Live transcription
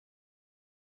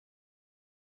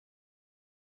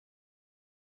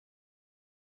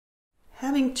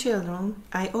Having children,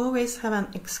 I always have an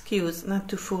excuse not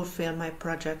to fulfill my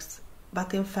projects,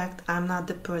 but in fact I'm not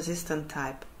the persistent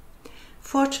type.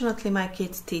 Fortunately, my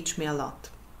kids teach me a lot.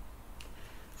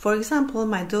 For example,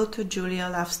 my daughter Julia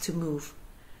loves to move.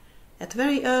 At a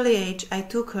very early age, I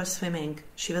took her swimming.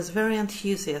 She was very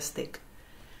enthusiastic.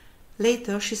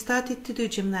 Later, she started to do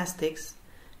gymnastics,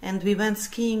 and we went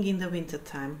skiing in the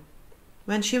wintertime.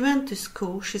 When she went to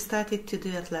school, she started to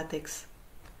do athletics.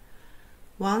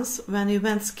 Once, when we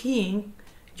went skiing,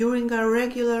 during our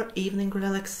regular evening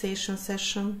relaxation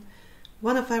session,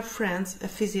 one of our friends, a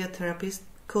physiotherapist,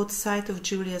 caught sight of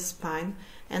Julia's spine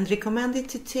and recommended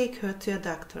to take her to a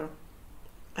doctor.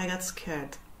 I got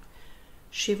scared.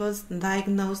 She was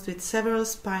diagnosed with several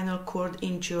spinal cord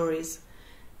injuries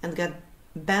and got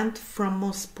banned from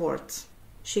most sports.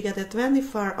 She got a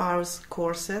 24-hour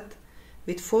corset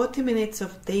with 40 minutes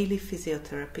of daily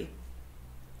physiotherapy.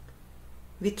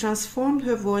 We transformed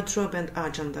her wardrobe and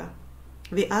agenda.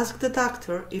 We asked the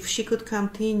doctor if she could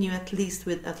continue at least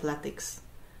with athletics.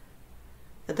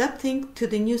 Adapting to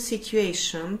the new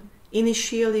situation,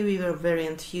 initially we were very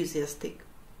enthusiastic,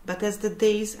 but as the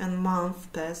days and months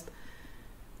passed,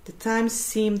 the time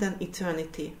seemed an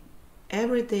eternity.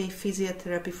 Every day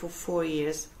physiotherapy for 4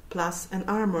 years, plus an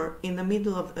armor in the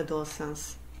middle of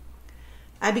adolescence.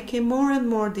 I became more and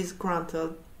more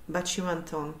disgruntled, but she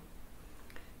went on.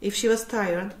 If she was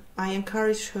tired, I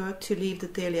encouraged her to leave the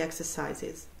daily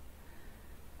exercises.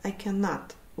 "I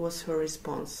cannot," was her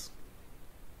response.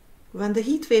 When the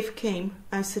heat wave came,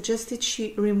 I suggested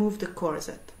she remove the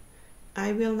corset.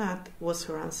 "I will not," was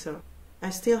her answer.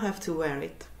 "I still have to wear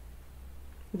it."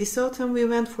 This autumn we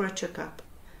went for a checkup.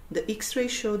 The X-ray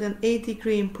showed an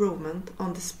 8-degree improvement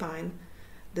on the spine.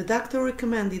 The doctor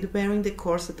recommended wearing the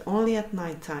corset only at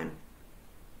night time.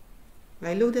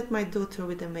 I looked at my daughter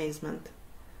with amazement.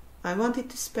 I wanted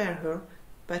to spare her,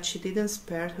 but she didn't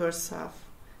spare herself.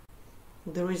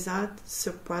 The result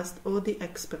surpassed all the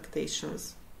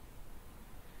expectations.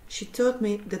 She taught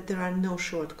me that there are no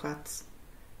shortcuts.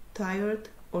 Tired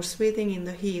or sweating in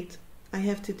the heat, I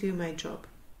have to do my job.